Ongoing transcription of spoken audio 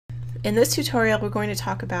In this tutorial, we're going to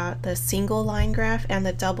talk about the single line graph and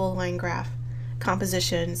the double line graph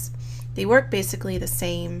compositions. They work basically the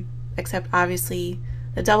same, except obviously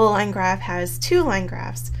the double line graph has two line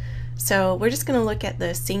graphs. So we're just going to look at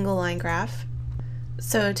the single line graph.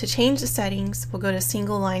 So to change the settings, we'll go to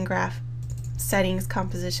single line graph settings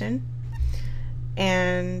composition.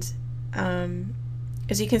 And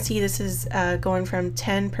as you can see, this is going from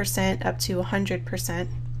 10% up to 100%.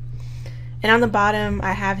 And on the bottom,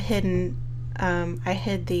 I have hidden, I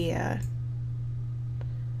hid the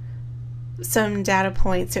some data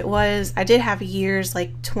points. I did have years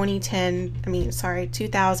like 2000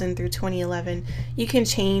 through 2011. You can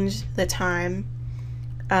change the time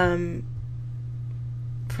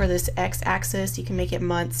for this x-axis. You can make it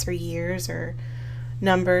months or years or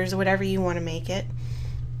numbers, whatever you want to make it.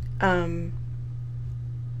 And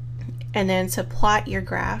then to plot your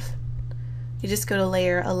graph, you just go to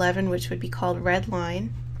layer 11, which would be called red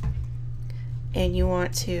line, and you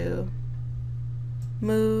want to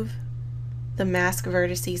move the mask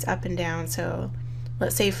vertices up and down. So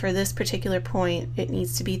let's say for this particular point it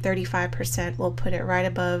needs to be 35%. We'll put it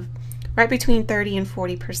right between 30 and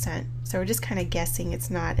 40%. So we're just kind of guessing.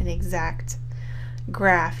 It's not an exact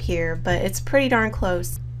graph here, but it's pretty darn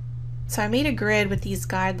close. So I made a grid with these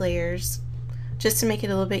guide layers just to make it a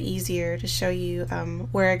little bit easier to show you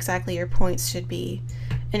where exactly your points should be.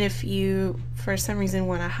 And if you, for some reason,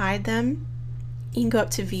 want to hide them, you can go up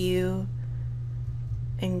to View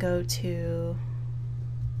and go to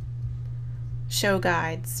Show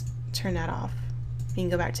Guides, turn that off. You can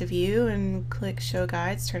go back to View and click Show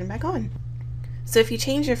Guides, turn it back on. So if you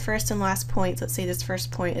change your first and last points, let's say this first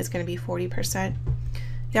point is going to be 40%,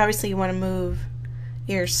 you obviously want to move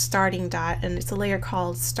your starting dot, and it's a layer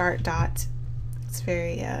called Start Dot. It's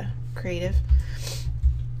very creative.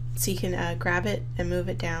 So you can grab it and move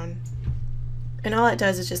it down, and all it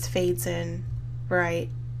does is just fades in right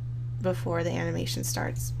before the animation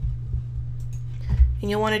starts.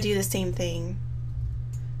 And you'll want to do the same thing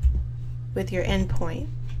with your end point.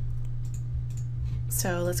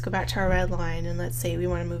 So let's go back to our red line, and let's say we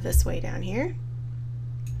want to move this way down here.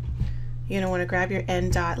 You're going to want to grab your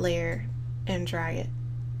end dot layer and drag it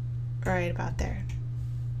right about there.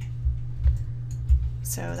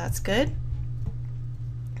 So that's good.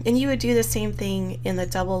 And you would do the same thing in the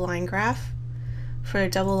double line graph. For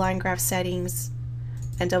double line graph settings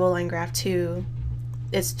and double line graph 2,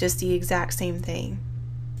 it's just the exact same thing,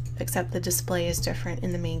 except the display is different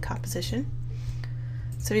in the main composition.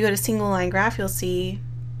 So if you go to single line graph, you'll see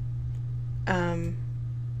our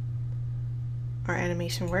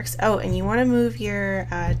animation works. Oh, and you want to move your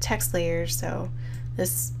text layers. So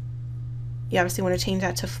this, you obviously want to change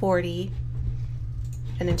that to 40,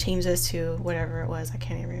 and then change this to whatever it was. I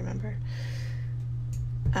can't even remember.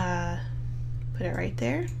 Put it right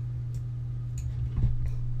there.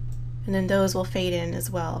 And then those will fade in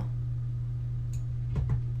as well.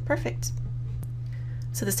 Perfect.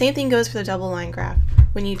 So the same thing goes for the double line graph.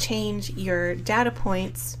 When you change your data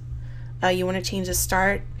points, you want to change the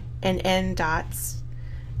start and end dots.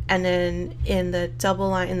 And then in the double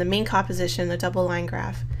line, in the main composition, the double line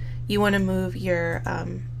graph, you want to move your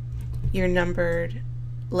numbered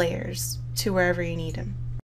layers to wherever you need them.